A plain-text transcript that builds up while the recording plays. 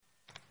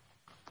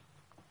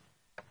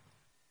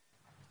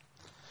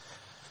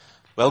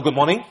Well, good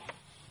morning.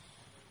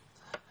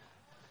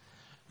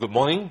 Good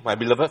morning, my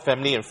beloved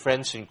family and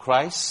friends in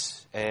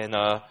Christ. And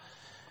a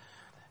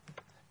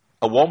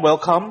warm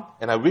welcome.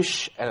 And I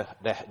wish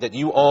that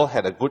you all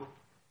had a good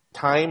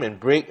time and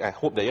break. I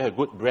hope that you had a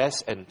good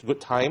rest and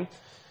good time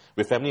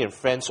with family and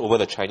friends over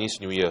the Chinese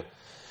New Year.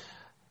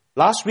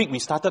 Last week, we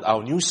started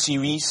our new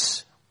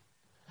series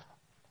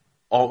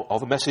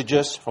of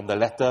messages from the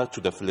letter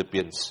to the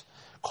Philippians,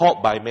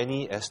 called by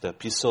many as the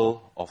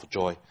Epistle of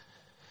Joy.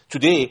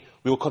 Today,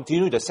 we will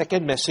continue the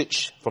second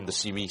message from the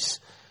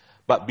series.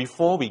 But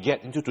before we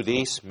get into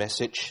today's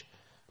message,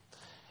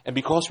 and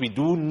because we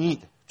do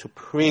need to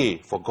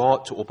pray for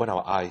God to open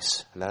our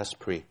eyes, let us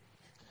pray.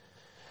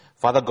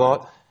 Father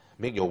God,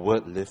 make your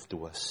word live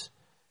to us.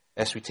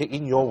 As we take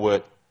in your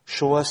word,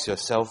 show us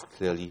yourself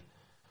clearly.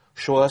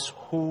 Show us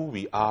who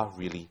we are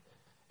really.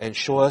 And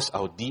show us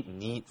our deep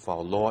need for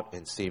our Lord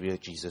and Savior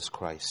Jesus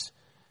Christ.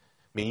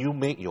 May you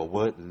make your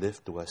word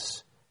live to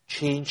us.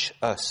 Change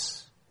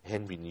us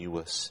and renew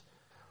us,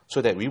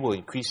 so that we will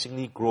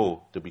increasingly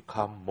grow to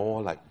become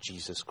more like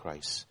Jesus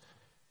Christ.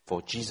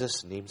 For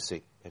Jesus' name's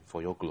sake and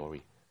for your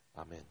glory.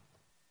 Amen.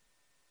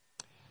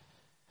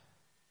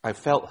 I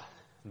felt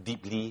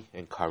deeply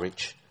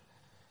encouraged.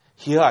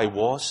 Here I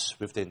was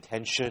with the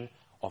intention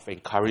of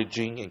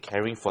encouraging and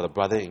caring for the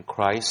brother in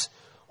Christ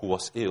who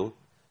was ill,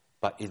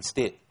 but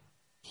instead,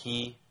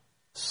 he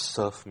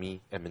served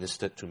me and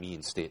ministered to me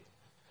instead.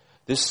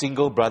 This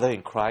single brother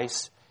in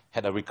Christ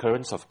had a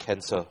recurrence of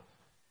cancer,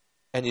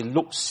 and it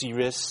looked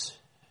serious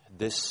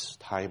this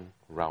time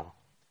round.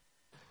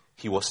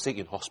 He was sick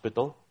in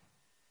hospital,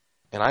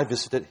 and I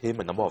visited him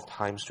a number of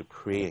times to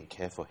pray and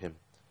care for him.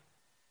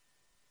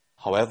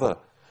 However,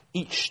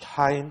 each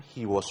time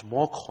he was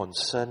more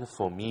concerned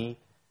for me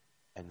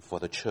and for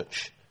the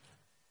church.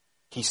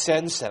 He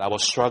sensed that I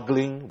was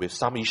struggling with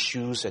some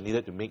issues and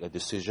needed to make a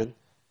decision,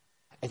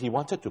 and he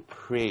wanted to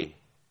pray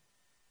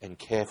and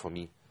care for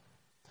me.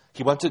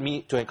 He wanted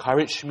me to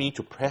encourage me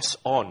to press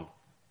on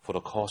for the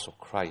cause of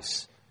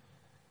Christ.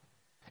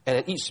 And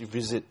at each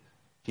visit,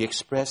 he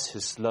expressed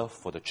his love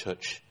for the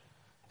church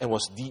and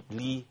was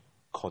deeply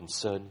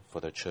concerned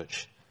for the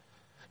church.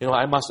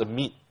 I must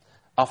admit,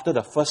 after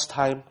the first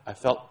time, I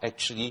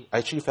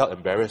actually felt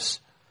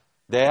embarrassed.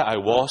 There I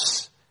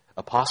was,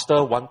 a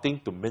pastor wanting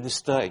to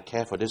minister and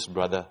care for this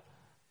brother,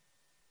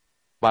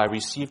 but I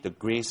received the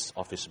grace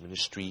of his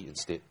ministry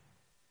instead.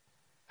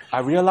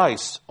 I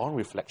realized on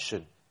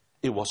reflection,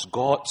 it was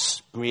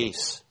God's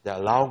grace that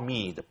allowed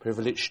me the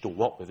privilege to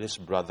walk with this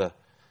brother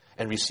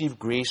and receive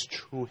grace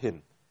through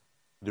him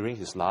during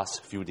his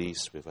last few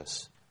days with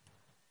us.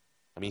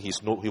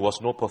 He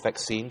was no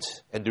perfect saint,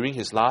 and during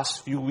his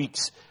last few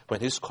weeks, when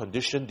his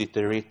condition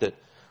deteriorated,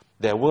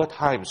 there were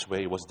times where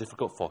it was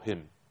difficult for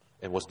him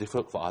and was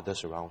difficult for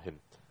others around him.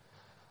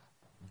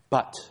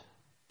 But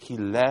he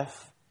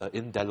left an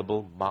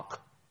indelible mark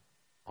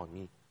on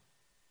me.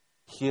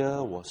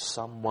 Here was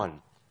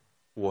someone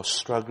who was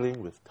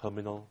struggling with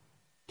terminal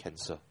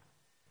cancer.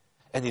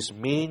 And his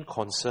main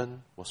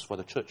concern was for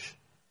the church.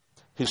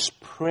 His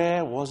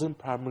prayer wasn't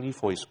primarily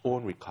for his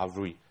own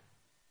recovery.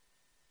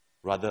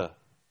 Rather,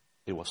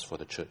 it was for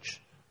the church.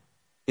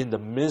 In the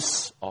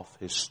midst of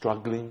his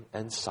struggling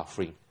and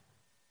suffering,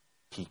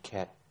 he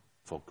cared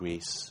for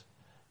Grace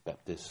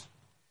Baptist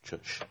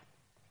Church.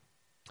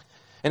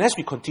 And as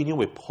we continue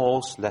with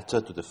Paul's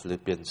letter to the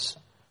Philippians,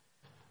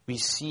 we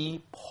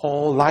see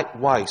Paul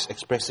likewise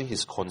expressing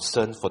his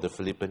concern for the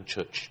Philippian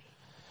church.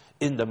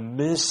 In the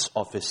midst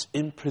of his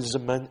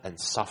imprisonment and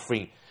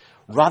suffering,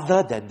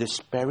 rather than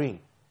despairing,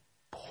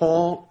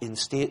 Paul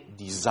instead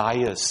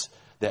desires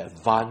the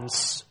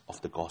advance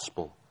of the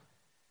gospel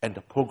and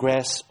the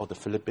progress of the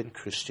Philippian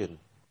Christian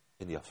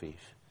in their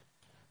faith.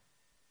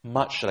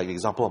 Much like the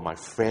example of my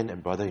friend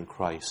and brother in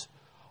Christ,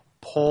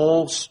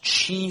 Paul's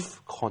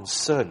chief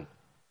concern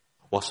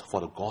was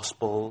for the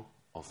gospel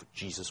of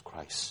Jesus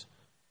Christ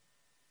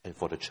and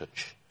for the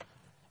church.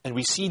 And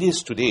we see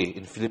this today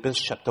in Philippians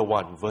chapter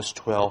 1, verse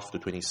 12 to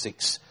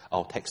 26,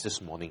 our text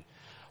this morning.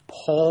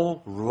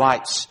 Paul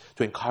writes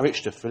to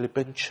encourage the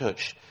Philippian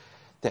church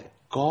that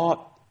God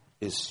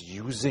is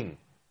using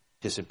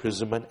his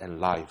imprisonment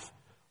and life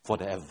for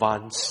the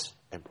advance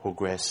and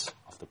progress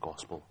of the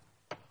gospel.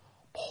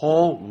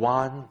 Paul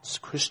wants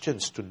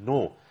Christians to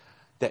know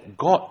that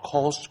God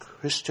calls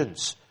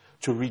Christians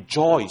to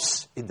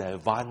rejoice in the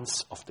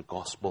advance of the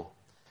gospel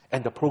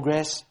and the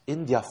progress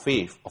in their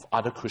faith of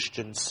other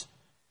Christians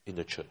in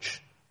the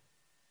church.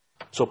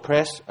 So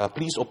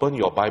please open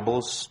your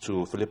Bibles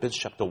to Philippians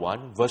chapter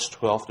 1, verse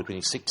 12 to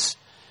 26.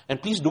 And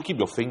please do keep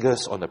your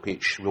fingers on the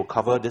page. We'll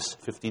cover these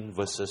 15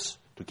 verses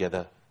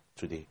together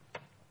today.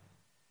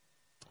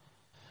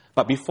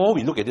 But before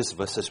we look at these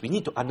verses, we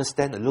need to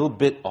understand a little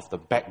bit of the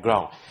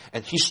background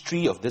and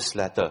history of this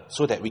letter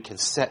so that we can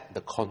set the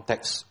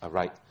context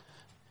aright.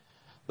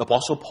 The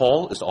Apostle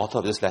Paul is the author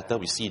of this letter.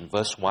 We see in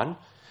verse 1.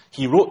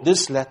 He wrote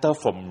this letter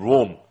from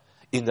Rome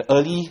in the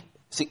early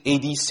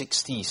AD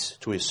 60s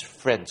to his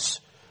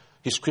friends,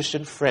 his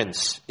Christian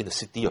friends in the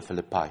city of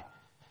Philippi.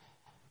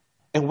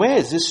 And where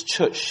is this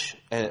church?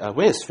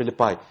 Where is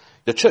Philippi?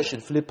 The church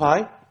in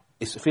Philippi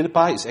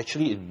is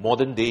actually in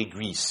modern-day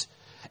Greece,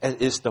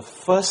 and is the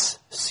first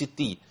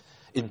city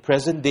in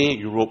present-day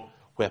Europe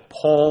where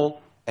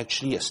Paul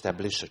actually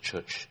established a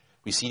church.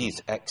 We see this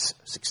in Acts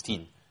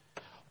 16.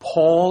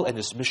 Paul and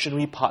his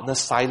missionary partner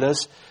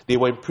Silas, they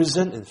were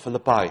imprisoned in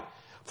Philippi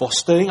for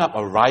stirring up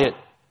a riot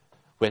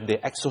when they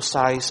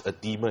exorcised a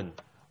demon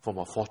from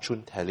a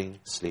fortune-telling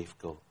slave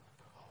girl.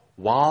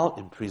 While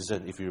in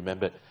prison, if you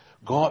remember,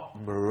 God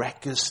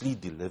miraculously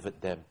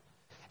delivered them.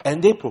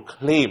 And they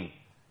proclaimed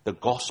the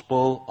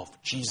gospel of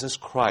Jesus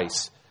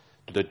Christ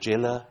to the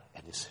jailer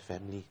and his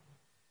family,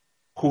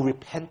 who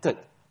repented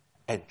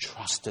and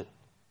trusted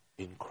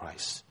in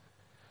Christ.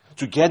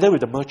 Together with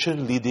the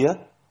merchant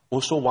Lydia,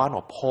 also one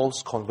of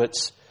Paul's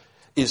converts,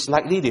 it's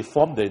likely this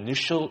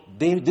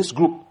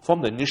group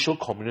formed the initial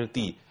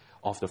community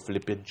of the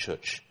Philippian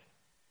church.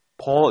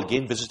 Paul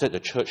again visited the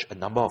church a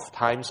number of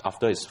times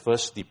after his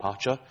first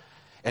departure,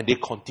 and they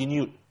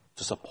continued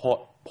to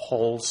support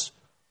Paul's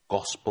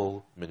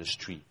gospel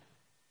ministry.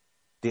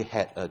 They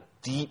had a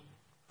deep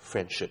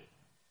friendship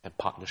and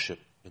partnership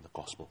in the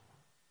gospel.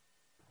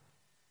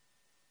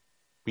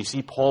 We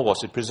see Paul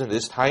was in prison at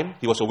this time.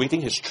 He was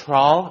awaiting his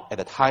trial at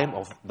the time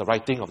of the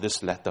writing of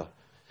this letter.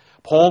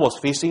 Paul was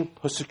facing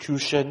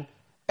persecution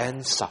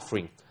and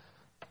suffering.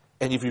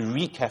 And if you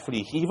read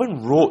carefully, he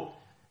even wrote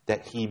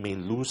that he may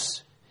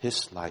lose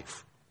his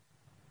life.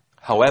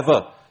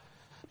 However,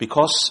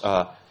 because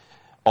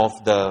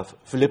of the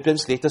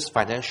Philippians' latest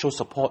financial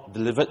support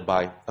delivered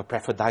by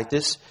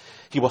Epaphroditus,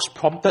 he was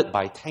prompted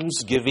by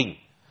thanksgiving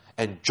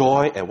and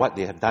joy at what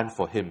they have done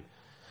for him.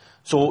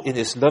 So in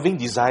his loving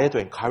desire to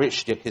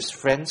encourage his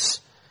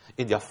friends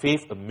in their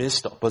faith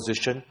amidst the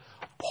opposition,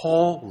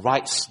 Paul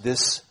writes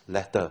this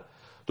letter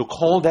to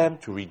call them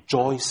to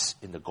rejoice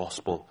in the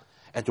gospel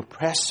and to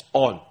press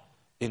on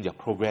in their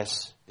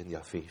progress in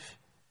their faith.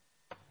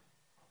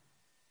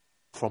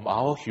 From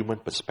our human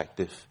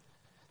perspective,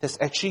 there's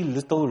actually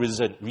little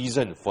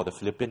reason for the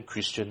Philippian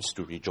Christians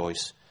to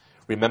rejoice.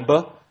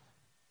 Remember,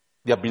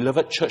 their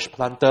beloved church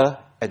planter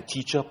and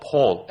teacher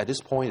Paul at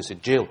this point is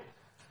in jail.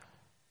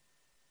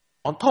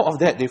 On top of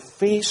that, they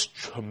face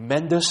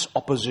tremendous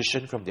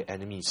opposition from their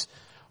enemies,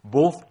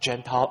 both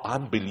Gentile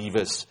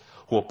unbelievers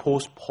who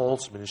opposed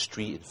Paul's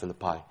ministry in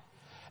Philippi,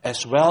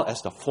 as well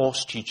as the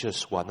false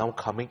teachers who are now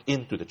coming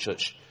into the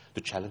church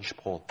to challenge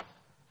Paul.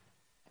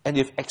 And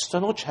if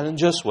external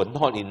challenges were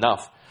not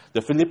enough,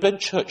 the Philippian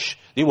church,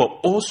 they were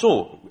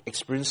also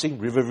experiencing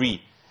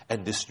rivalry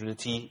and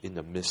disunity in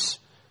the midst.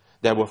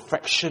 There were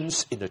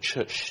fractions in the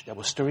church that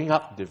were stirring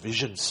up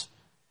divisions.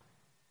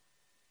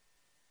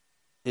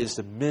 It is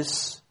the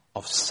midst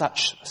of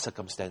such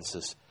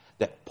circumstances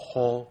that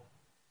Paul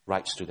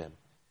writes to them.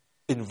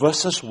 In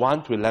verses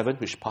 1 to 11,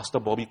 which Pastor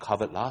Bobby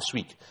covered last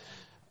week,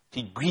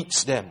 he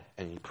greets them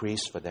and he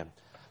prays for them.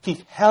 He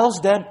tells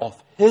them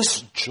of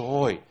his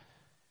joy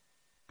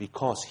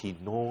because he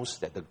knows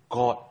that the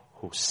God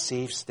who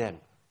saves them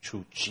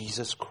through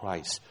Jesus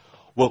Christ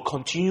will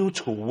continue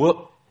to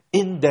work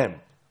in them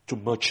to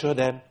mature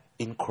them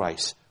in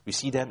Christ. We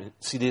see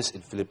this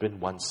in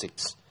Philippians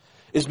 1:6.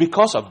 It's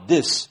because of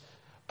this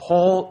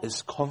Paul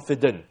is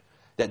confident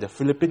that the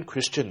Philippian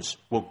Christians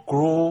will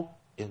grow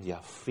in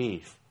their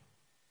faith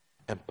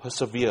and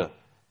persevere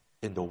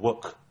in the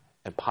work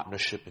and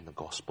partnership in the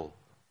gospel.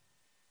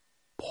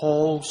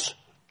 Paul's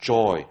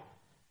joy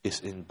is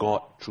in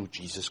God through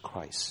Jesus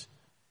Christ.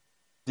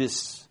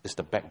 This is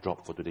the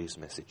backdrop for today's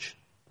message.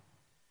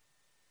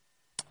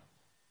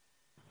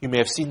 You may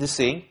have seen this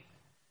saying,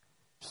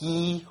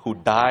 "He who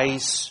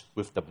dies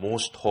with the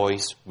most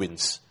toys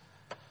wins."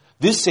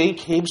 This saying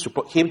came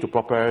to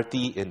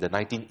popularity in the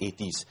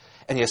 1980s,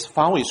 and it has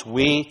found its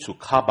way to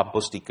car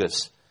bumper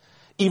stickers.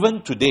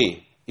 Even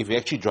today, if you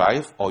actually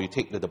drive or you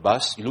take the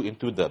bus, you look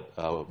into the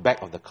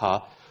back of the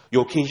car,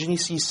 you occasionally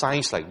see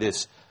signs like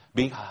this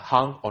being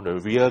hung on the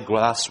rear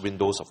glass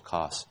windows of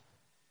cars.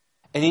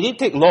 And it didn't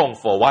take long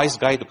for a wise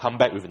guy to come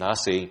back with another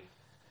saying,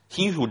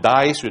 "He who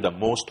dies with the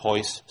most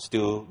toys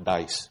still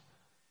dies."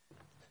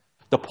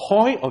 The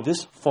point of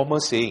this former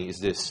saying is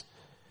this: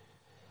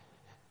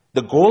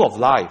 the goal of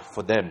life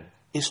for them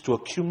is to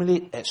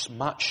accumulate as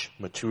much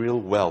material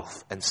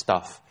wealth and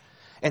stuff.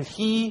 And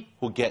he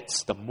who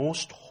gets the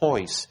most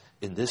toys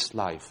in this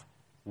life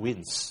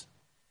wins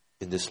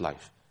in this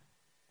life.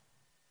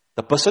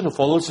 The person who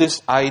follows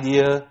this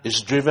idea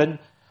is driven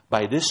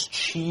by this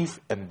chief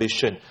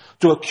ambition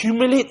to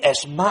accumulate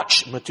as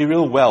much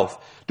material wealth,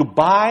 to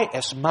buy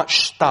as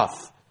much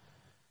stuff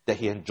that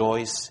he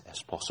enjoys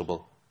as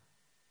possible.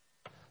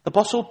 The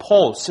Apostle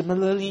Paul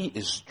similarly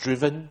is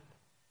driven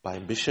by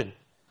ambition.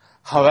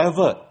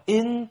 However,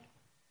 in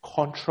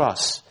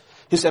contrast,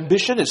 his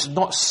ambition is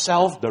not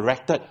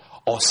self-directed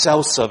or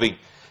self-serving.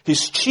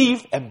 His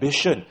chief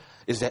ambition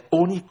is that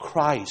only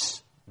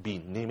Christ be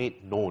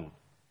made known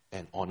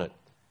and honored.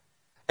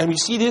 And we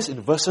see this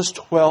in verses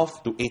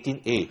 12 to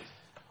 18a,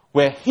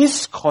 where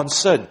his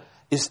concern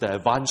is the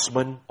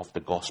advancement of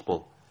the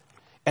gospel.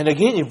 And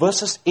again in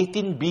verses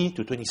 18b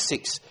to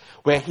 26,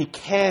 where he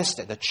cares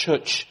that the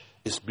church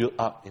is built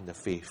up in the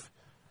faith.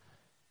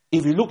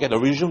 If you look at the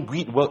original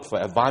Greek word for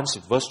advance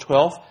in verse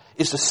 12,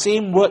 it's the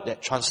same word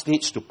that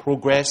translates to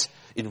progress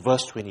in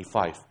verse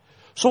 25.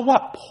 So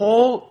what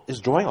Paul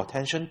is drawing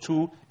attention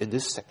to in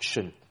this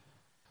section,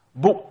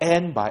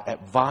 bookend by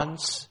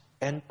advance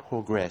and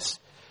progress,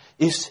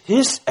 is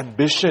his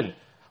ambition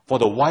for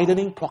the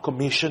widening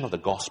proclamation of the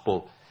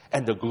gospel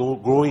and the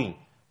growing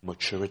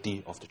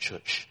maturity of the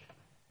church.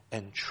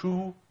 And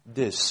through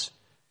this,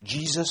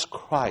 Jesus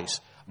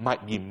Christ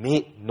might be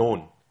made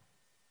known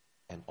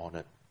and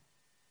honored.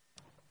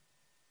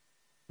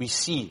 We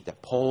see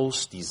that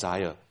Paul's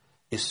desire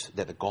is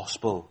that the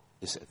gospel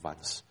is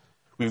advanced.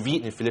 We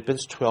read in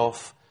Philippians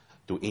 12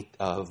 to 8,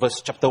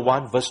 chapter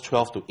 1, verse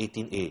 12 to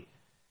 18a.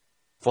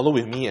 Follow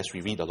with me as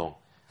we read along.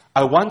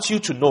 I want you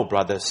to know,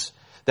 brothers,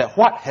 that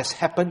what has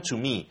happened to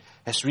me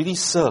has really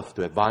served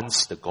to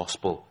advance the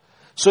gospel,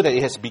 so that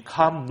it has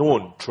become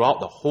known throughout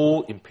the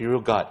whole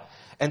imperial guard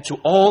and to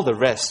all the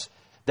rest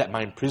that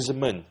my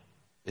imprisonment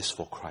is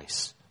for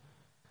Christ.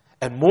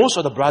 And most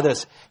of the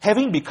brothers,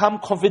 having become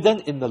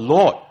confident in the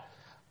Lord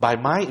by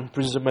my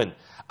imprisonment,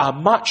 are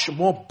much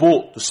more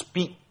bold to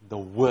speak the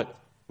word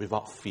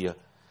without fear.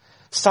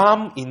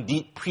 Some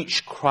indeed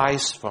preach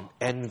Christ from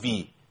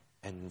envy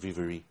and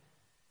rivalry,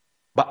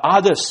 but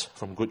others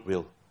from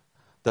goodwill.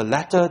 The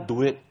latter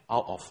do it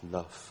out of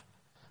love,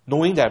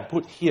 knowing that I am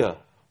put here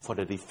for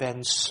the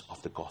defense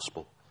of the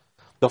gospel.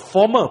 The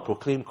former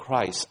proclaim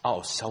Christ out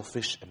of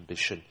selfish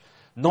ambition,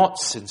 not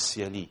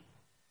sincerely,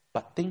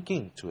 but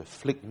thinking to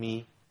afflict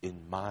me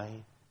in my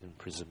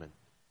imprisonment.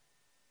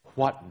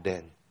 What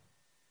then?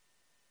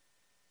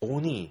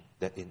 Only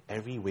that in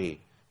every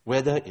way,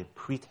 whether in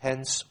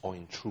pretense or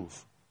in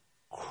truth,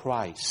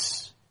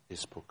 Christ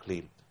is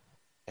proclaimed,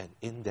 and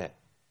in that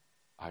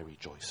I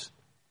rejoice.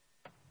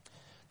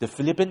 The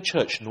Philippian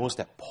church knows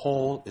that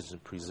Paul is in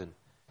prison,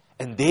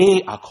 and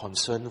they are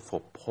concerned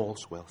for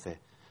Paul's welfare.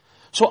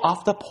 So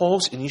after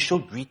Paul's initial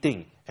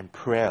greeting and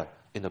prayer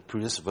in the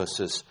previous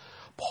verses,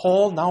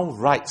 Paul now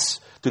writes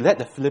to let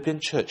the Philippian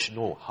church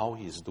know how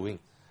he is doing.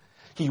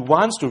 He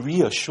wants to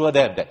reassure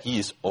them that he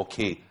is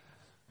okay.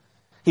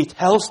 He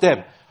tells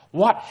them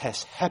what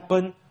has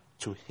happened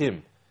to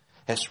him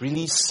has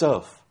really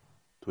served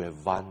to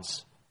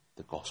advance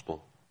the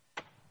gospel.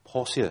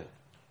 Pause here.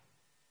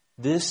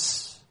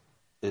 This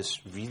is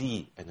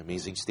really an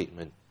amazing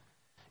statement.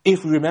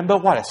 If we remember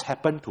what has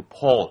happened to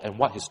Paul and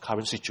what his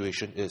current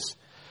situation is,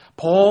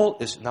 Paul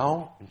is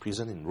now in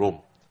prison in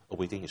Rome,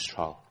 awaiting his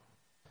trial.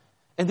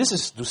 And this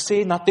is to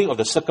say nothing of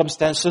the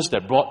circumstances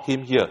that brought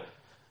him here.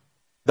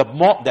 The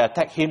mob that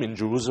attacked him in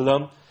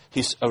Jerusalem,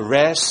 his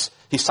arrest,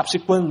 his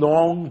subsequent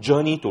long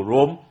journey to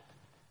Rome,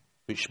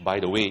 which, by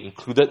the way,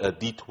 included a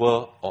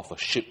detour of a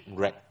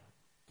shipwreck.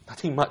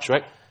 Nothing much,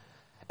 right?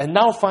 And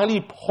now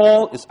finally,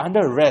 Paul is under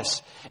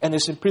arrest, and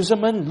his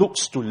imprisonment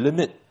looks to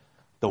limit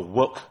the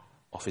work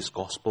of his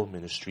gospel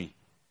ministry.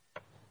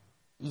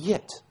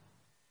 Yet,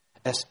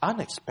 as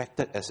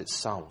unexpected as it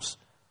sounds,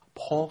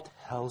 Paul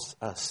tells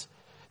us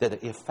that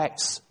the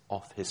effects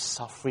of his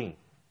suffering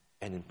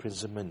and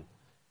imprisonment,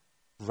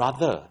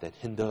 rather than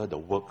hinder the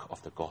work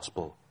of the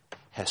gospel,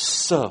 has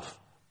served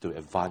to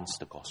advance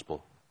the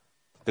gospel.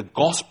 The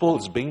gospel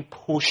is being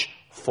pushed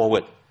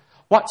forward.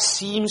 What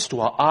seems to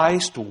our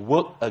eyes to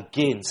work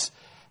against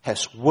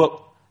has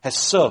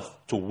served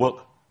to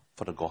work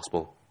for the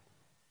gospel.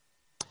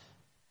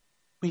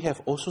 We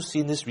have also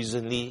seen this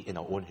recently in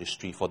our own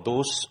history. For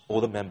those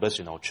older members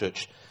in our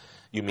church,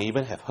 you may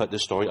even have heard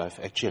this story. I've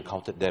actually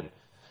encountered them.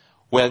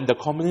 When the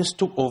communists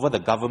took over the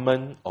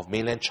government of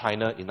mainland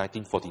China in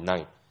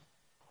 1949,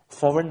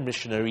 foreign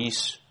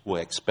missionaries were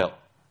expelled.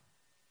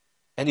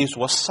 And it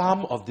was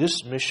some of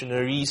these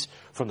missionaries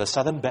from the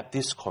Southern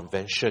Baptist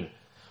Convention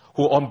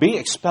who, on being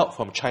expelled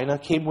from China,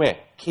 came where?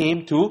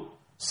 Came to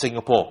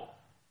Singapore.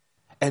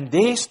 And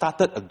they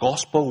started a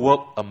gospel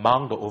work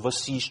among the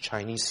overseas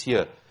Chinese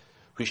here,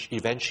 which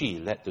eventually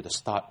led to the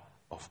start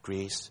of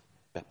Grace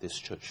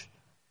Baptist Church.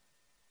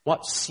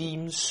 What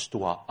seems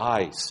to our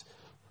eyes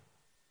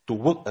to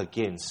work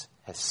against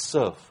has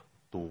served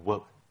to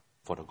work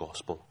for the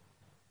gospel.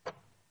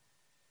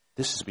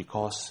 This is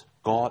because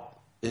God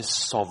is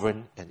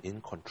sovereign and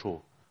in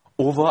control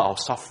over our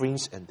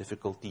sufferings and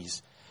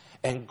difficulties,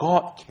 and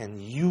God can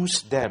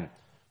use them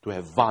to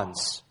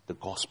advance the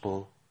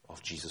gospel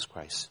of Jesus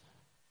Christ.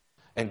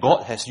 And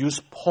God has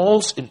used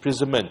Paul's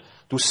imprisonment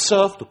to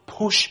serve to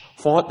push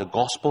forward the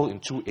gospel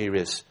in two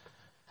areas.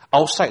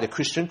 Outside the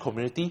Christian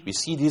community, we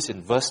see this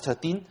in verse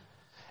 13.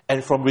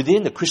 And from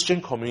within the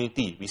Christian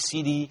community, we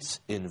see this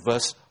in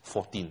verse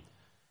 14.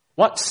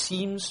 What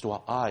seems to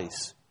our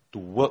eyes to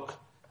work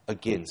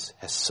against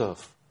has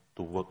served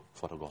to work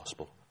for the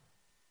gospel.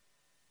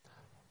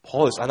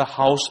 Paul is under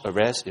house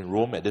arrest in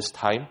Rome at this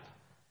time.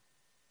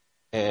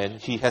 And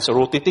he has a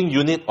rotating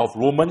unit of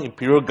Roman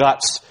imperial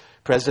guards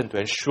present to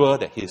ensure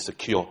that he is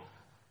secure.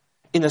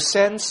 In a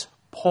sense,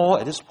 Paul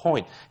at this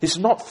point is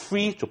not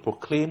free to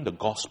proclaim the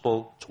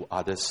gospel to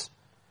others.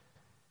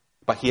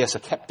 But he has a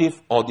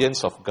captive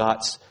audience of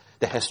guards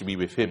that has to be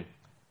with him.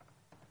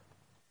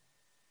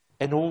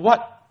 And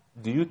what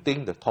do you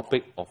think the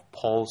topic of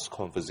Paul's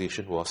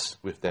conversation was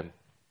with them?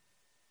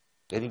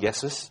 Any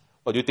guesses?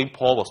 Or do you think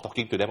Paul was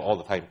talking to them all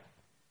the time?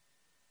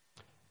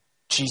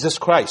 Jesus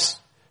Christ.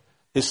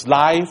 His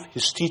life,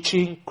 his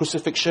teaching,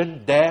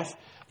 crucifixion, death,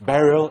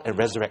 burial, and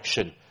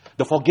resurrection.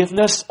 The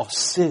forgiveness of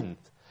sin.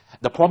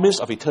 The promise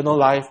of eternal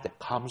life that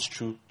comes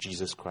through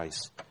Jesus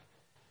Christ.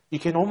 You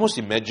can almost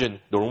imagine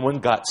the Roman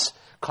guards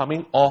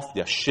coming off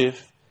their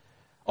shift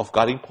of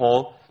guarding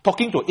Paul,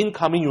 talking to an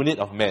incoming unit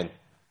of men.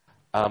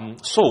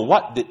 So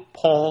what did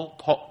Paul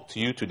talk to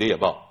you today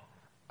about?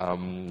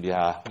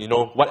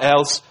 What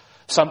else?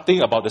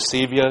 Something about the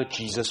Savior,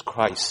 Jesus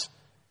Christ.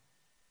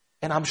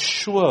 And I'm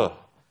sure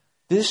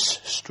this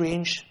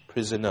strange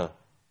prisoner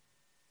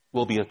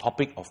will be a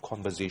topic of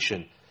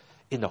conversation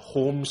in the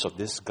homes of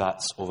these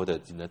guards over the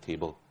dinner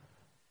table.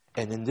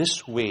 And in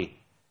this way,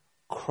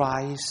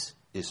 Christ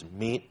is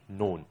made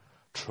known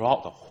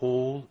throughout the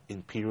whole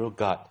imperial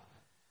guard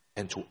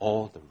and to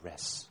all the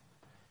rest.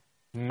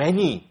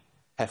 Many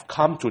have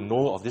come to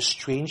know of this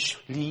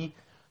strangely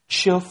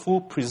cheerful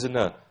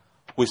prisoner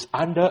who is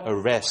under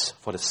arrest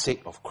for the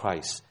sake of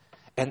Christ.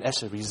 And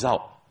as a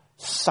result,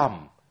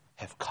 some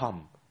have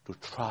come to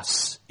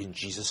trust in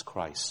Jesus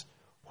Christ,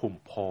 whom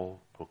Paul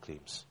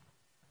proclaims.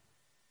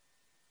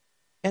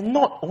 And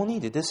not only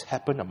did this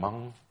happen,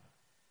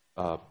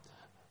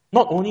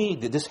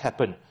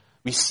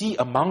 we see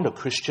among the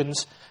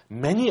Christians,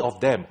 many of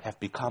them have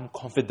become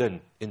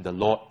confident in the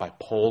Lord by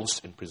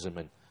Paul's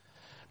imprisonment.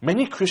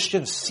 Many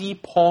Christians see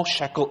Paul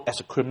shackled as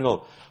a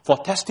criminal for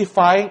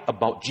testifying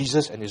about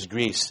Jesus and his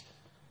grace.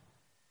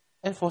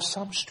 And for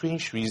some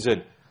strange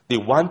reason, they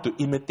want to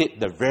imitate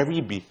the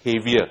very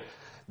behavior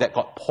that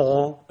got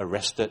Paul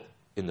arrested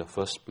in the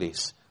first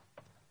place.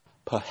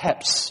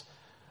 Perhaps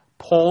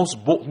Paul's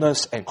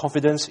boldness and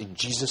confidence in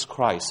Jesus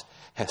Christ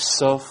has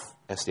served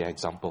as their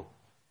example.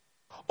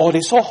 Or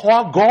they saw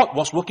how God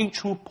was working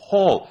through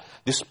Paul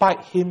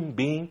despite him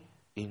being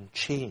in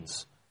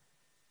chains.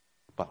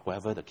 But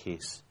whatever the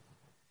case,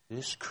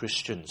 these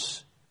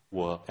Christians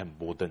were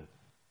emboldened.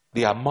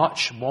 They are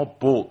much more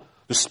bold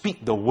to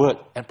speak the word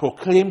and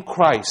proclaim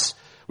Christ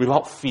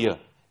without fear,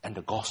 and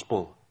the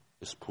gospel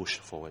is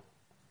pushed forward.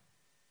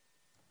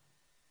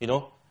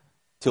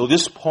 Till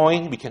this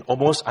point, we can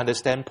almost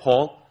understand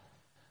Paul.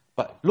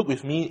 But look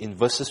with me in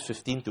verses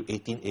 15 to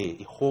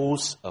 18a. It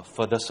holds a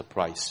further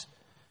surprise.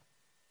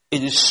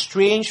 It is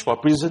strange for a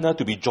prisoner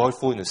to be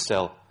joyful in a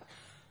cell.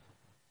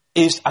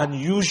 It is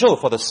unusual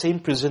for the same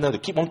prisoner to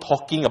keep on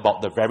talking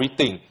about the very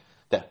thing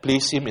that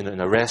placed him in an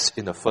arrest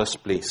in the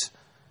first place.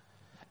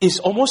 It's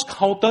almost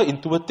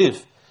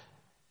counterintuitive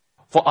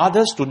for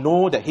others to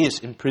know that he is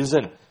in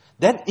prison,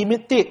 then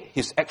imitate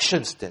his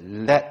actions that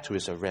led to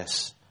his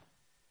arrest.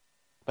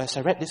 But as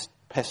I read this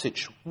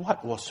passage,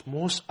 what was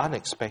most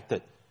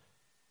unexpected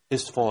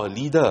is for a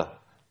leader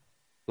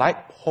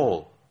like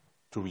Paul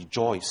to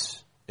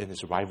rejoice in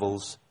his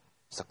rival's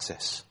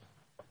success.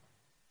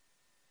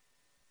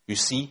 You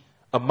see,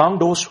 among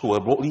those who were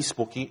boldly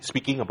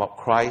speaking about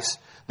Christ,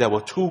 there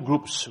were two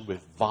groups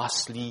with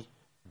vastly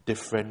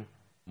different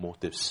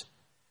motives.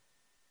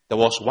 There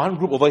was one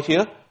group over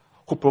here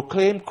who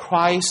proclaimed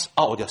Christ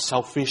out of their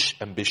selfish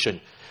ambition.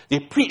 They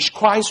preached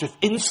Christ with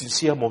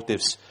insincere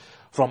motives,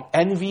 from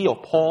envy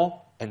of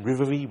Paul and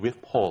rivalry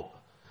with Paul.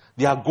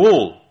 Their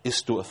goal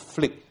is to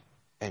afflict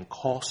and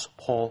cause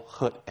Paul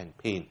hurt and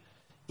pain,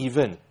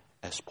 even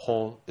as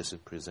Paul is in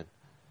prison.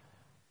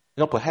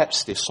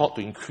 Perhaps they sought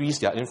to increase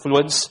their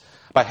influence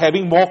by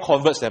having more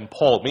converts than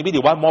Paul. Maybe they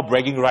want more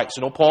bragging rights.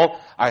 Paul,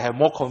 I have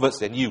more converts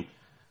than you.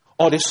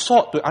 Or they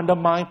sought to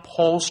undermine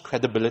Paul's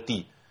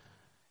credibility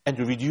and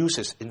to reduce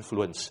his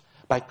influence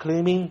by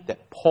claiming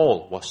that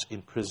Paul was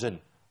in prison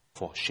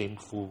for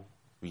shameful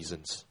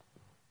reasons.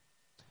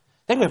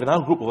 Then we have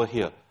another group over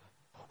here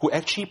who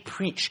actually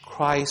preached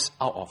Christ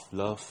out of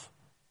love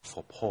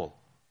for Paul.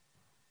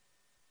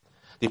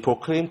 They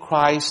proclaimed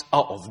Christ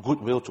out of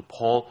goodwill to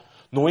Paul,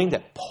 knowing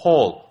that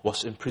Paul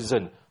was in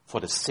prison for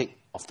the sake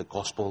of the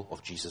gospel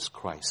of Jesus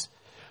Christ.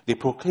 They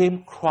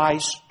proclaimed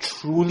Christ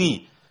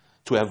truly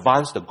to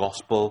advance the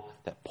gospel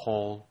that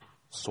Paul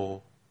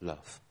so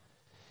loved.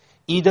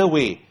 Either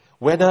way,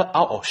 whether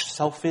out of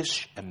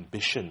selfish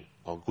ambition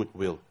or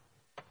goodwill,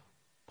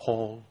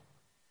 Paul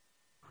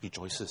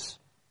rejoices.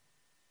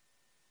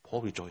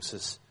 Paul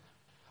rejoices.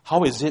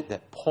 How is it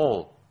that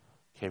Paul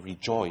can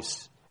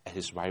rejoice at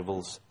his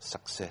rival's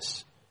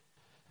success?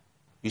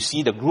 You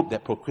see, the group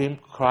that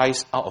proclaimed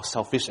Christ out of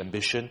selfish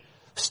ambition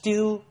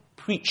still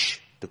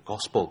preach the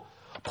gospel.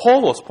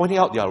 Paul was pointing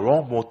out their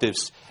wrong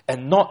motives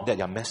and not that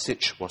their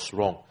message was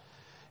wrong.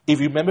 If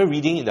you remember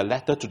reading in the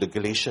letter to the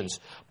Galatians,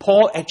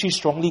 Paul actually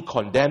strongly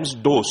condemns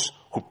those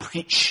who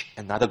preach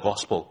another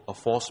gospel, a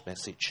false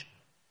message.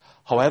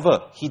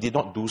 However, he did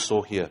not do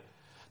so here.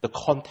 The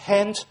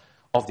content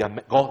of their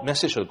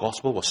message of the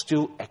gospel was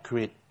still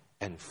accurate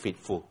and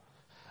faithful.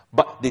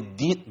 But they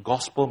did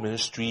gospel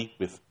ministry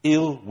with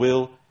ill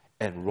will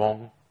and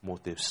wrong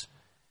motives.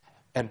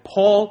 And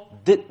Paul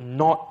did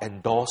not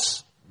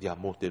endorse their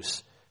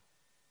motives.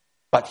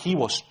 But he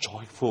was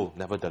joyful,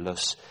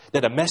 nevertheless,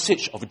 that the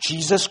message of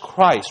Jesus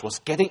Christ was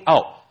getting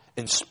out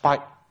in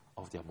spite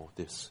of their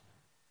motives.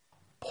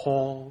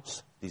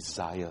 Paul's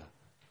desire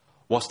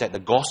was that the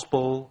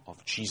gospel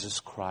of Jesus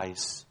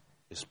Christ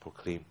is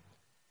proclaimed.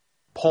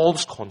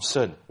 Paul's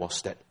concern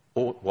was that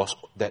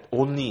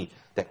only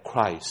that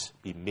Christ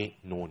be made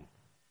known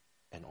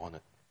and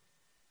honored.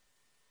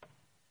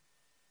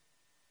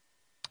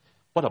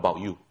 What about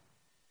you?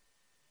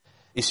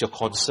 Is your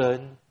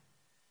concern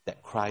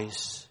that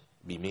Christ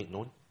be made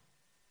known?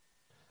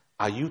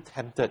 Are you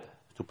tempted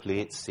to play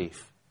it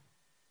safe?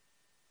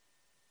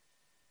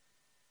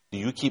 Do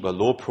you keep a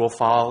low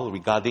profile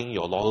regarding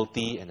your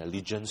loyalty and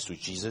allegiance to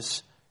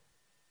Jesus?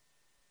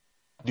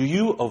 Do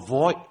you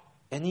avoid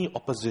any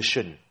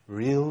opposition,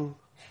 real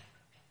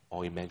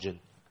or imagined?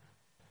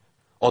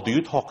 Or do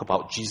you talk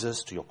about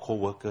Jesus to your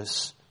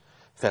co-workers,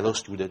 fellow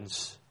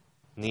students,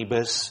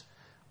 neighbors,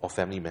 or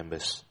family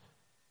members?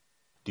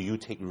 Do you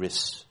take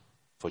risks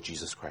for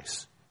Jesus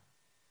Christ?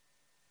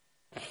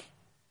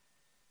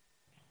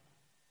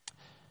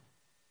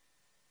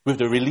 With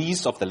the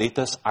release of the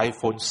latest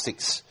iPhone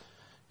 6,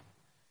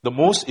 the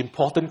most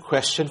important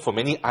question for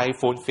many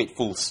iPhone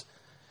faithfuls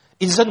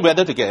isn't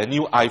whether to get a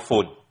new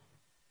iPhone,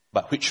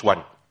 but which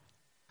one.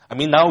 I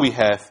mean, now we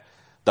have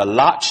the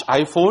large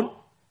iPhone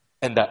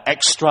and the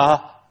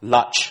extra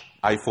large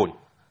iPhone,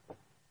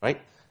 right?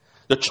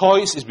 The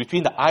choice is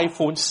between the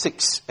iPhone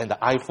 6 and the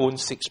iPhone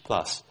 6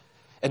 Plus.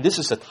 And this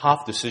is a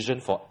tough decision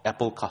for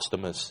Apple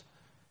customers.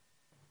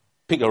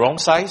 Pick the wrong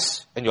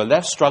size and you're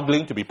left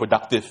struggling to be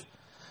productive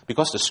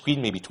because the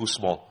screen may be too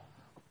small.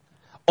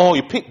 Or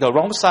you pick the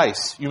wrong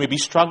size, you may be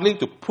struggling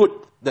to put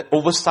the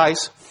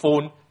oversized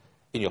phone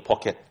in your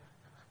pocket.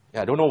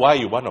 Yeah, I don't know why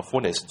you want a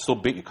phone that's so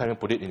big you can't even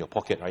put it in your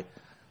pocket, right?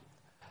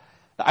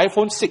 The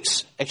iPhone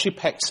 6 actually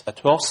packs a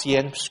 12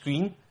 cm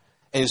screen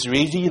and is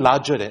really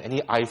larger than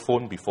any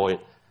iPhone before it.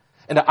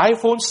 And the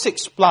iPhone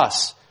 6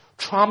 Plus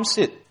trumps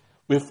it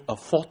with a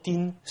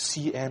 14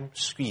 cm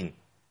screen.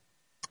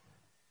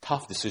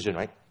 Tough decision,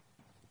 right?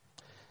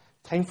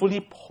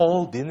 Thankfully,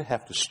 Paul didn't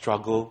have to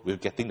struggle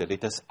with getting the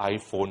latest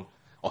iPhone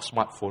or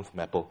smartphone from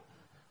Apple.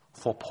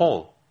 For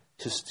Paul,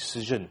 his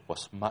decision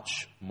was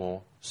much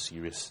more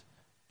serious.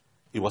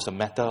 It was a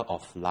matter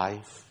of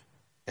life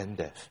and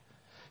death.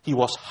 He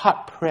was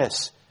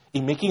hard-pressed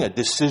in making a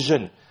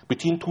decision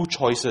between two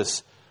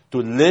choices, to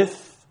live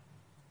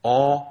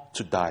or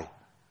to die.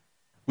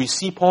 We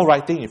see Paul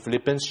writing in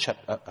Philippians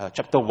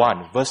chapter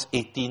 1, verse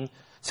 18,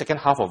 second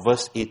half of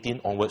verse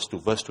 18 onwards to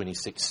verse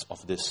 26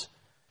 of this.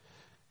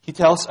 He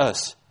tells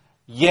us,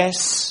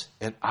 "Yes,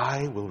 and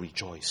I will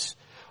rejoice.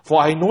 For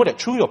I know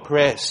that through your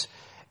prayers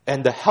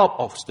and the help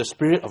of the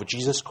Spirit of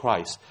Jesus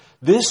Christ,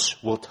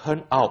 this will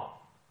turn out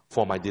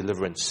for my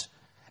deliverance,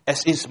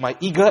 as is my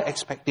eager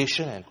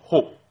expectation and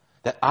hope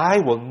that I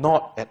will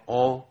not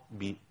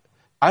be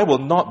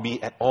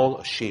at all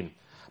ashamed,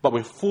 but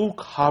with full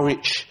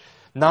courage,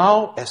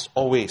 now as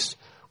always,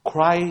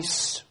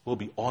 Christ will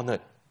be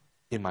honored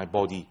in my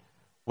body,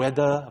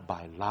 whether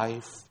by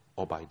life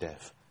or by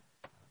death.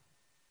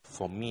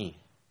 For me,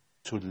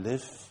 to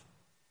live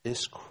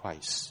is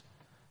Christ,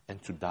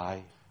 and to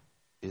die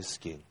is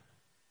gain.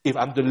 If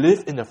I'm to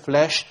live in the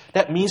flesh,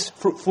 that means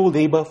fruitful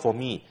labor for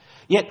me,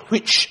 yet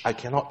which I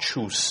cannot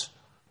choose.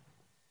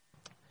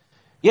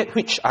 Yet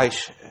which I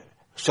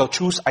shall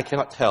choose, I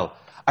cannot tell.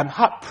 I'm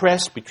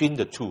hard-pressed between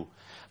the two.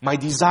 My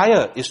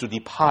desire is to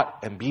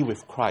depart and be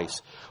with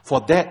Christ, for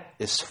that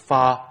is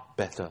far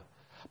better.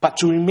 But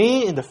to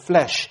remain in the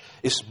flesh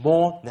is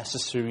more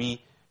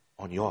necessary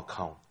on your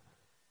account.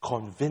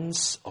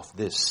 Convinced of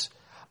this,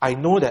 I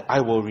know that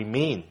I will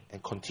remain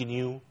and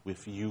continue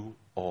with you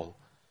all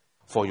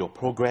for your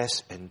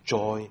progress and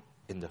joy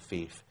in the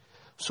faith,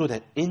 so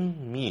that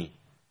in me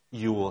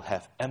you will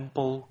have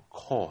ample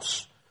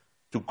cause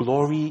to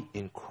glory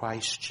in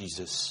Christ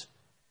Jesus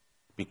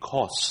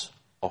because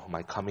of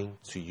my coming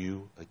to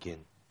you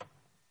again."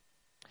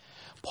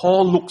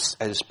 Paul looks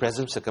at his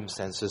present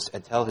circumstances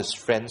and tells his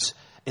friends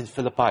in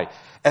Philippi,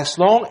 as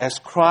long as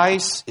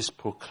Christ is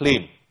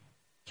proclaimed,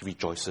 he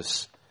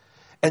rejoices.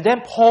 And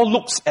then Paul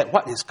looks at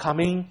what is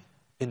coming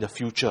in the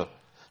future,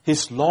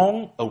 his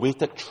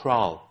long-awaited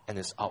trial and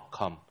its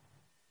outcome.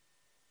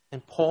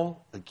 And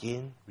Paul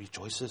again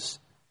rejoices.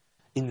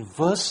 In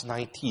verse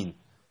 19,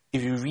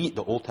 if you read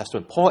the Old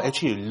Testament, Paul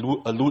actually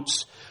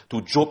alludes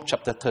to Job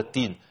chapter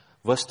 13,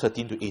 verse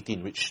 13 to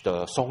 18, which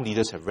the song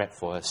leaders have read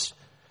for us.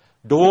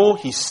 "Though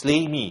he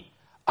slay me,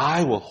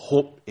 I will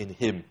hope in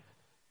him.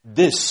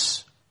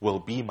 This will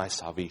be my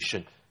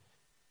salvation."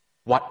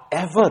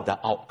 Whatever the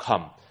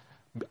outcome,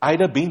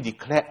 either being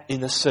declared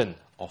innocent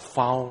or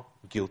found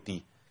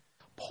guilty,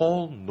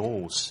 Paul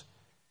knows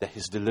that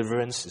his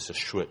deliverance is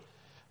assured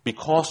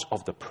because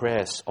of the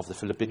prayers of the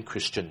Philippian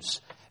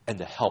Christians and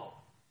the help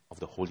of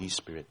the Holy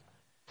Spirit.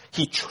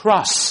 He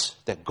trusts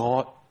that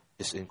God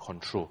is in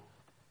control.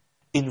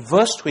 In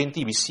verse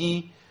 20, we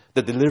see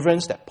the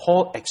deliverance that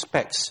Paul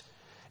expects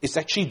is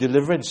actually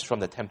deliverance from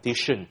the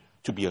temptation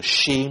to be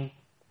ashamed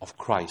of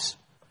Christ.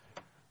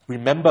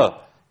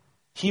 Remember,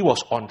 he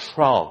was on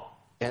trial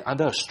and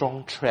under a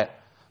strong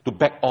threat to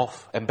back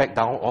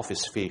down off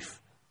his faith.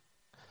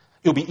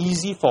 It will be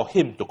easy for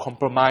him to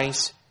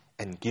compromise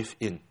and give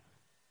in.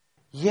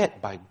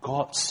 Yet by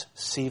God's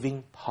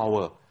saving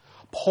power,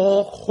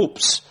 Paul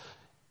hopes,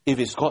 if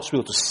it's God's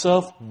will, to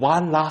serve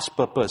one last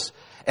purpose,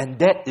 and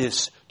that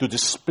is to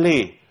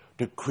display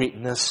the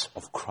greatness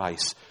of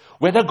Christ.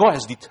 Whether God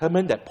has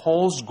determined that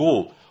Paul's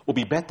goal will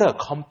be better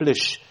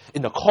accomplished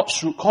in the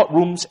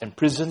courtrooms and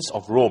prisons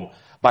of Rome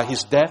by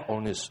his death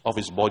of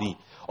his body,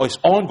 or his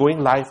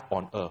ongoing life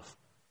on earth,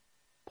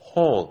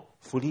 Paul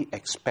fully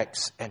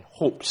expects and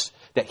hopes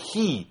that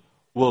he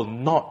will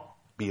not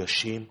be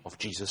ashamed of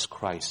Jesus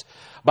Christ,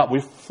 but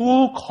with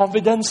full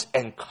confidence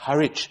and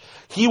courage,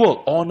 he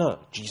will honor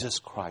Jesus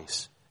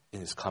Christ in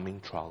his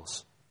coming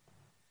trials.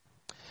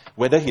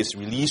 Whether he is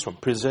released from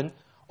prison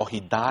or he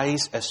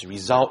dies as a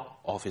result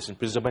of his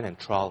imprisonment and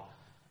trial,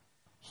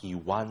 he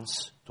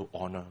wants to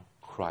honor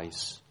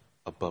Christ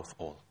above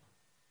all.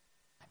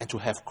 And to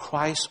have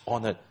Christ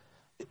honored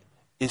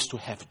is to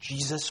have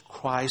Jesus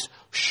Christ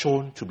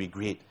shown to be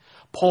great.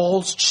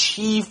 Paul's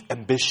chief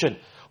ambition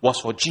was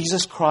for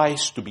Jesus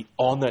Christ to be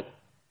honored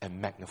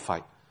and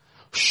magnified,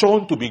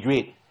 shown to be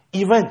great,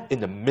 even in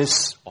the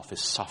midst of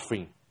his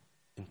suffering,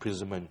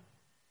 imprisonment,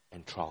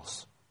 and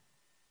trials.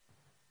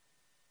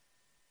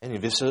 And in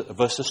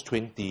verses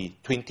 20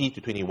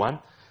 to 21,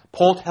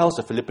 Paul tells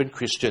the Philippian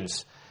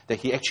Christians that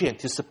he actually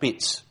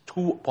anticipates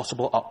two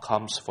possible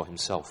outcomes for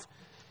himself.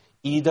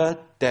 Either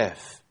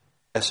death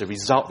as a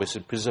result of his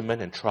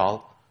imprisonment and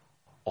trial,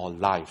 or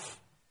life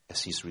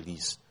as he's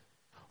released.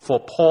 For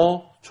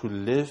Paul, to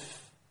live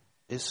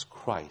is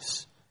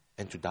Christ,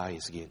 and to die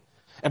is gain.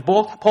 And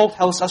Paul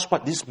tells us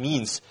what this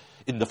means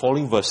in the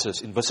following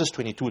verses, in verses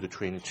 22 to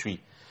 23.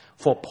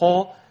 For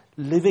Paul,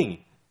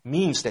 living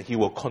means that he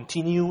will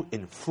continue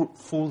in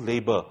fruitful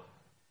labor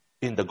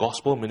in the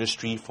gospel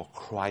ministry for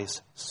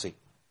Christ's sake.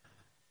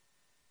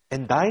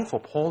 And dying for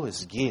Paul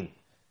is gain.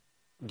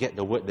 Get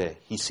the word there.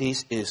 He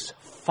says is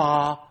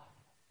far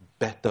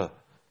better,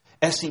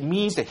 as it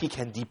means that he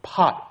can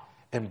depart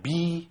and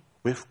be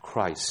with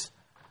Christ.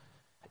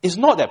 It's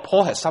not that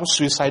Paul has some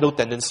suicidal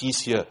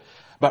tendencies here,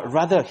 but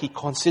rather he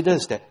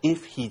considers that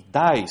if he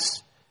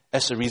dies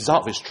as a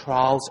result of his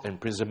trials and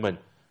imprisonment,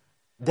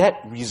 that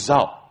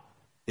result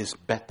is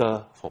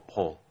better for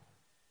Paul.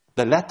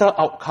 The latter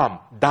outcome,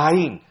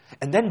 dying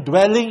and then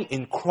dwelling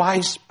in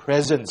Christ's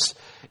presence,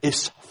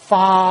 is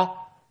far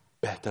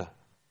better,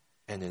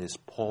 and it is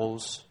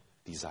Paul's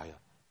desire.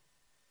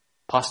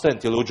 Pastor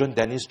and theologian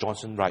Dennis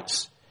Johnson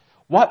writes,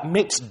 what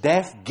makes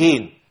death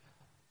gain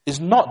is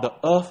not the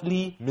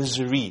earthly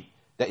misery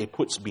that it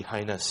puts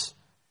behind us,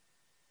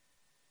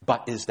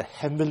 but is the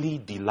heavenly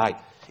delight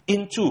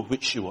into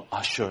which it will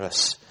usher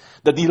us.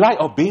 The delight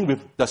of being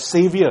with the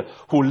Savior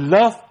who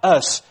loved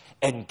us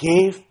and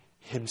gave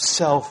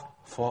himself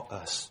for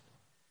us.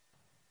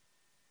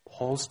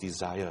 Paul's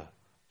desire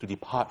to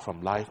depart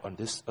from life on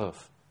this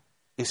earth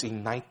is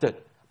ignited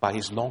by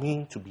his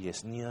longing to be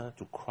as near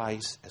to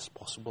Christ as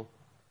possible.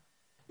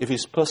 If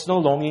his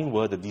personal longing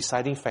were the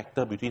deciding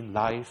factor between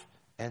life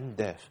and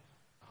death,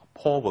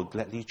 Paul will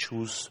gladly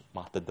choose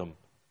martyrdom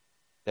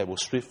that will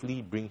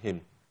swiftly bring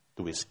him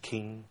to his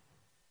King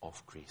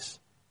of grace.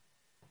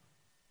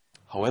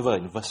 However,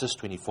 in verses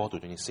 24 to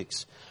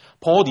 26,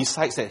 Paul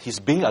decides that his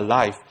being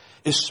alive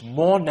is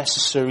more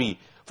necessary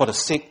for the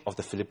sake of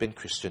the Philippian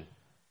Christian.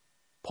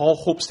 Paul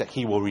hopes that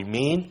he will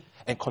remain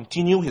and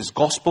continue his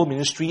gospel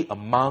ministry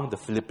among the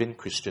Philippian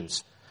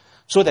Christians,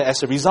 so that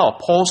as a result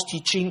of Paul's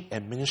teaching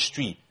and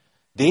ministry,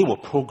 they will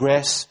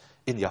progress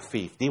in their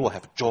faith. They will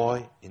have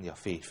joy in their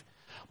faith.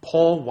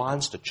 Paul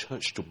wants the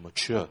church to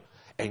mature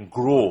and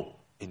grow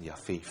in their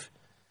faith.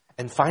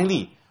 And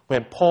finally,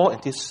 when Paul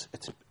is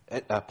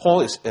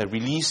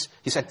released,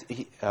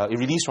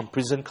 released from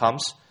prison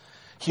comes,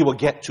 he will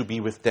get to be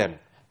with them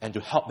and to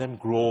help them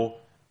grow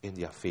in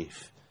their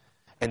faith.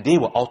 And they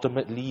will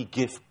ultimately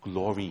give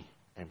glory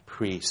and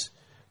praise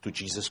to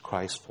Jesus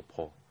Christ for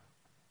Paul.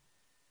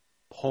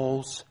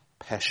 Paul's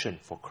passion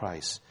for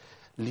Christ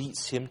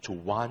leads him to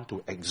want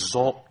to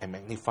exalt and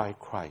magnify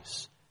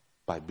Christ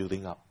by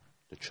building up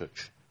the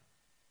church.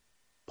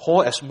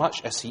 Paul, as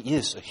much as he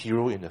is a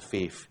hero in the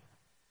faith,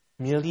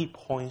 merely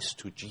points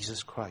to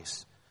Jesus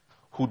Christ,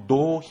 who,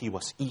 though he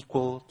was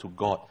equal to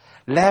God,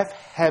 left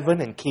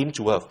heaven and came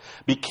to earth,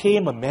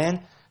 became a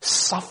man,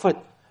 suffered,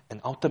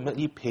 and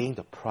ultimately paying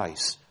the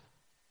price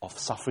of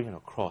suffering on a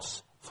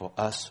cross for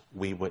us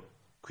wayward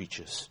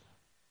creatures.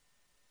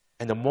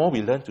 And the more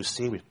we learn to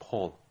say with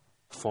Paul,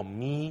 for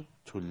me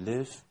to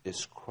live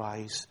is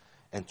Christ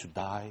and to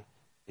die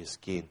is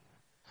gain,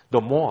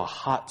 the more our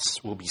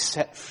hearts will be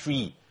set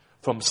free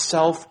from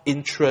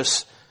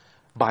self-interest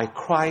by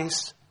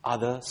Christ's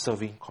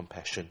other-serving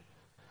compassion.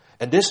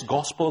 And this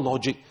gospel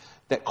logic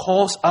that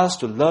calls us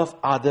to love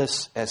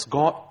others as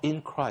God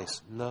in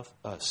Christ loved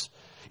us,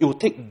 it will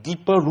take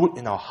deeper root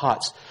in our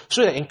hearts,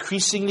 so that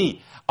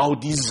increasingly our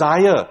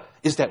desire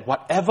is that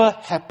whatever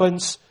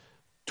happens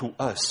to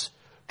us,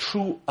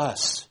 through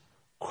us,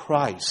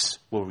 Christ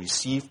will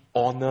receive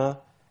honor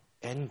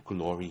and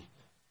glory.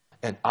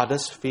 and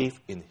others' faith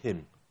in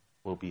him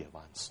will be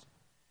advanced.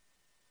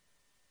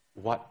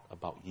 What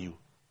about you?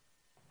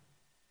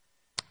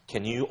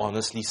 Can you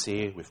honestly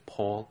say with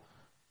Paul,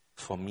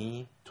 for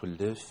me to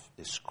live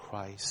is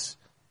Christ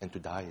and to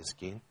die is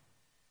gain?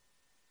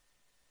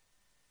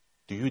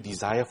 Do you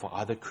desire for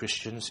other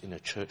Christians in the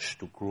church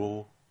to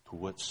grow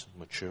towards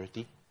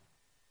maturity?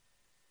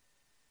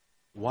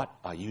 What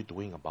are you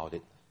doing about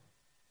it?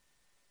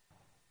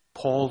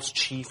 Paul's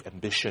chief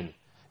ambition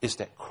is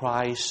that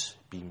Christ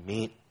be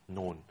made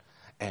known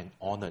and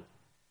honored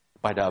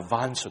by the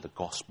advance of the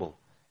gospel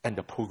and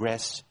the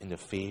progress in the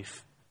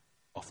faith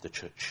of the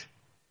church.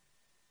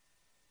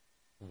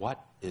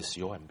 What is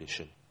your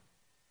ambition?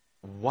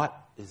 What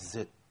is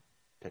it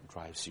that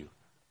drives you?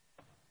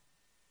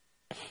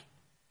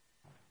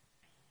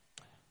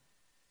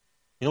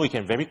 You know, we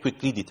can very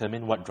quickly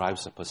determine what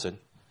drives a person.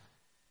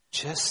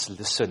 Just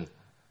listen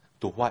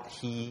to what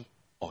he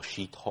or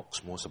she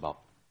talks most about.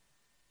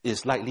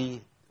 It's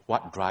likely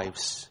what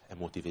drives and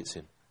motivates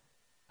him.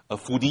 A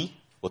foodie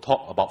will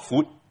talk about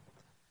food.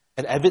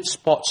 An avid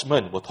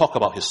sportsman will talk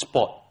about his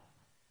sport.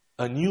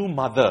 A new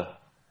mother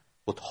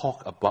will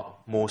talk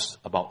most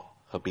about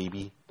her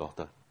baby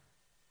daughter.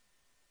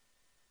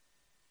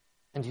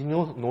 And you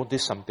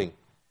notice something.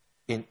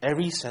 In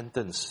every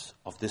sentence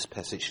of this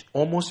passage,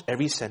 almost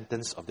every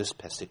sentence of this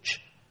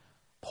passage,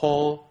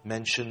 Paul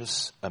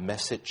mentions a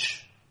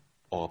message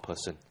or a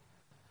person,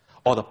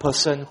 or the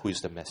person who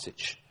is the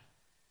message.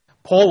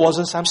 Paul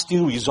wasn't some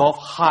still resolved,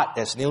 hard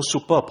as nail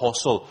super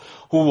apostle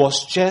who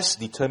was just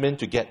determined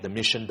to get the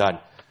mission done.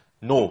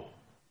 No.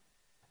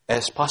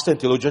 As Pastor and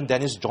theologian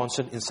Dennis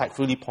Johnson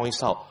insightfully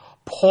points out,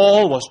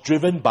 Paul was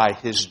driven by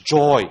his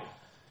joy,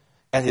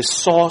 and his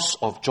source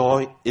of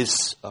joy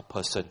is a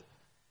person.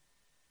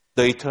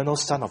 The eternal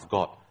Son of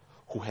God,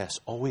 who has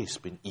always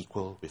been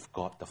equal with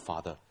God the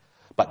Father,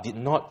 but did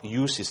not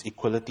use his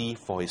equality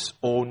for his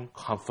own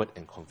comfort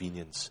and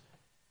convenience.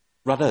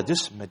 Rather,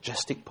 this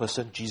majestic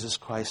person, Jesus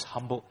Christ,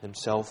 humbled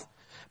himself,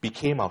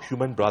 became our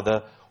human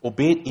brother,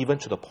 obeyed even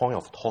to the point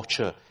of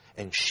torture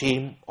and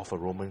shame of a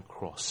Roman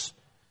cross,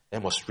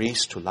 and was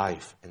raised to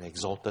life and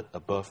exalted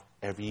above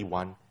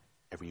everyone,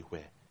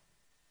 everywhere.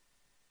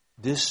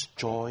 This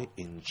joy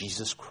in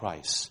Jesus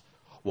Christ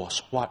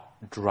was what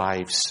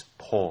drives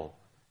Paul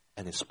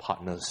and his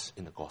partners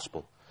in the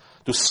gospel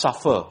to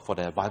suffer for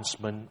the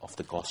advancement of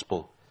the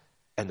gospel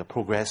and the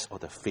progress of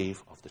the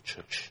faith of the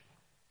church.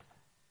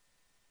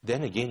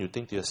 Then again, you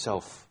think to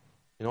yourself,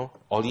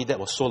 Ollie, that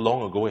was so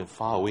long ago and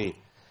far away.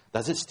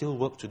 Does it still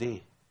work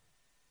today?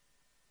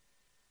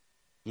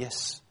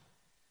 Yes.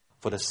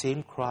 For the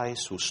same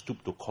Christ who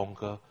stooped to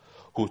conquer,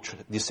 who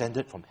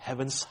descended from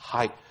heaven's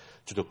height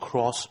to the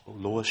cross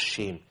lowest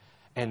shame,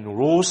 and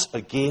rose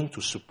again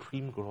to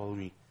supreme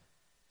glory,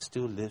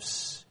 still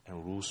lives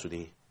and rules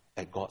today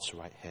at God's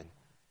right hand.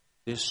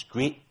 This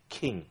great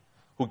King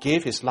who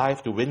gave his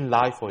life to win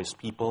life for his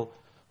people,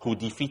 who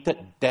defeated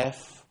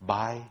death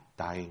by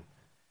dying,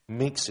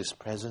 makes his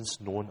presence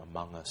known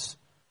among us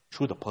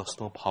through the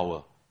personal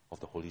power of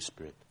the Holy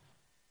Spirit.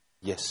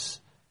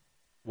 Yes,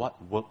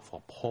 what worked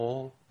for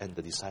Paul and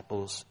the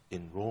disciples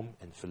in Rome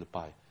and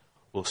Philippi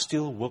will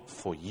still work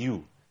for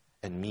you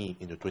and me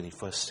in the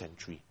 21st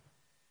century.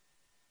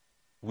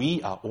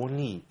 We are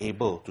only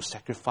able to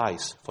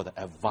sacrifice for the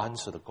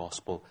advance of the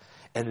gospel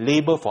and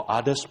labor for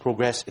others'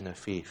 progress in the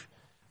faith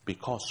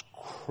because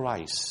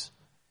Christ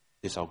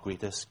is our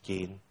greatest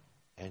gain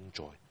and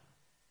joy.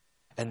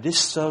 And this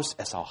serves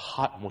as our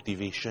heart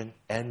motivation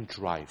and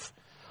drive,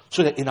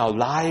 so that in our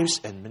lives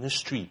and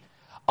ministry,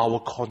 our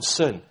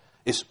concern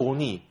is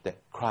only that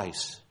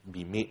Christ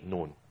be made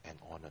known and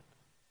honored.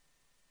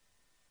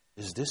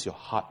 Is this your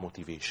heart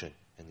motivation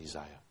and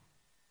desire?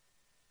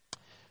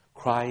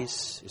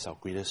 Christ is our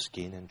greatest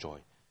gain and joy.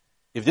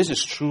 If this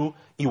is true,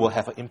 it will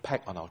have an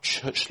impact on our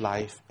church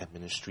life and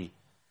ministry.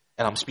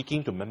 And I'm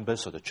speaking to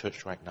members of the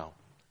church right now.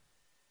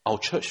 Our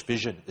church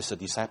vision is a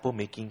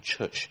disciple-making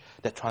church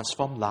that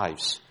transforms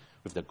lives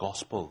with the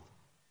gospel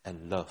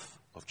and love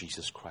of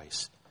Jesus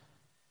Christ.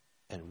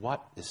 And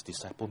what is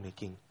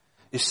disciple-making?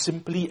 It's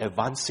simply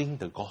advancing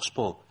the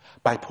gospel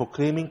by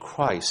proclaiming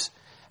Christ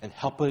and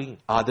helping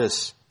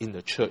others in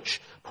the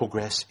church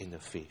progress in the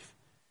faith.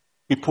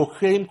 We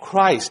proclaim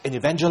Christ and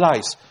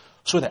evangelize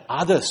so that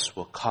others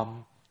will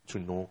come to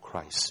know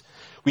Christ.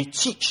 We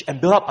teach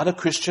and build up other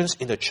Christians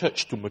in the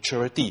church to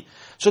maturity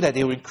so that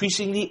they will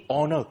increasingly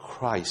honor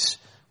Christ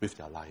with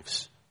their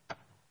lives.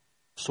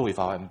 So if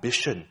our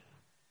ambition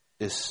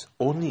is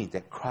only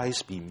that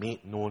Christ be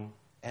made known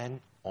and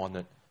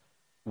honored,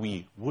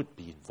 we would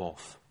be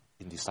involved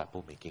in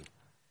disciple making.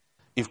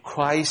 If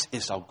Christ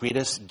is our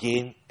greatest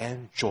gain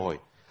and joy,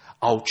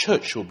 our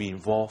church will be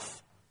involved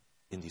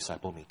in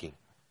disciple making.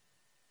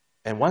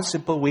 And one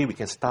simple way we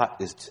can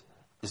start is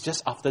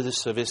just after this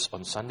service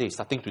on Sunday,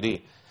 starting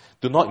today.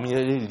 Do not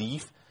immediately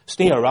leave.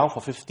 Stay around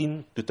for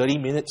 15 to 30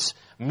 minutes.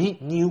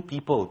 Meet new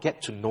people.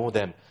 Get to know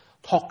them.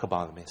 Talk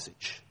about the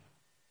message.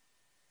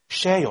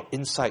 Share your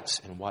insights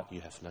and what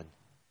you have learned.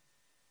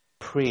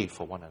 Pray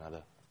for one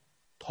another.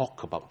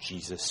 Talk about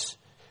Jesus.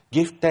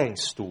 Give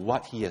thanks to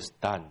what He has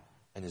done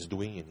and is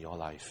doing in your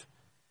life.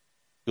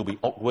 It will be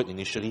awkward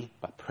initially,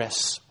 but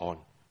press on.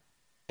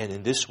 And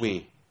in this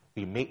way,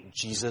 we make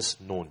Jesus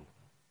known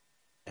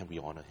and we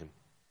honor Him.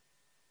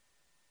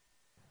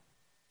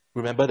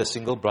 Remember the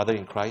single brother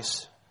in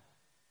Christ?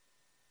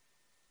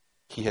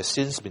 He has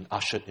since been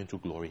ushered into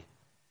glory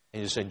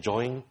and is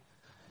enjoying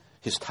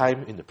his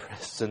time in the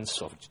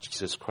presence of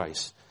Jesus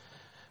Christ.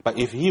 But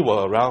if he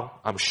were around,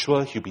 I'm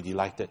sure he'll be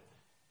delighted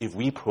if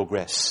we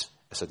progress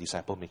as a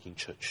disciple-making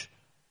church,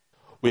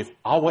 with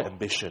our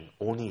ambition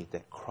only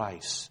that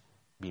Christ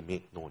be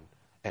made known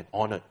and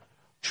honored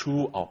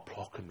through our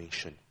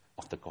proclamation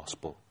of the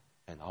gospel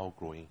and our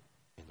growing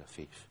in the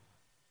faith.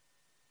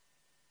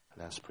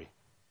 Let us pray.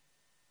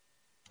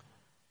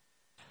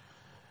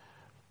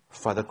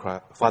 Father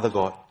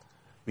God,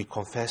 we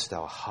confess that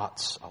our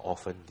hearts are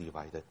often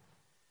divided.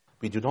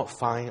 We do not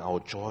find our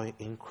joy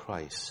in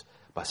Christ,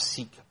 but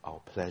seek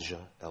our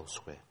pleasure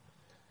elsewhere.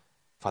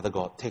 Father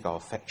God, take our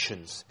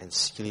affections and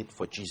seal it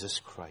for Jesus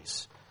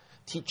Christ.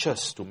 Teach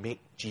us to make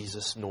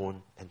Jesus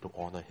known and to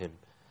honor Him.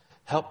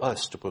 Help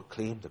us to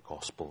proclaim the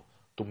gospel,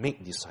 to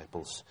make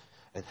disciples,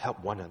 and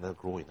help one another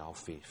grow in our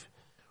faith.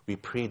 We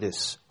pray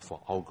this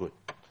for our good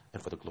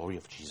and for the glory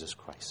of Jesus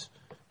Christ.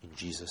 In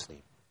Jesus'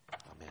 name,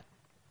 amen.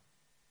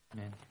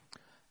 Amen.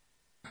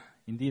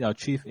 Indeed, our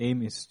chief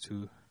aim is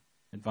to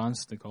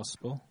advance the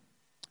gospel.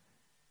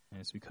 And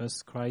it's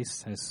because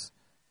Christ has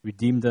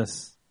redeemed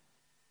us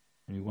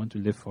and we want to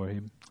live for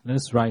Him. Let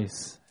us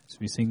rise as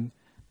we sing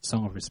the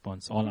song of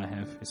response. All I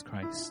have is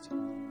Christ.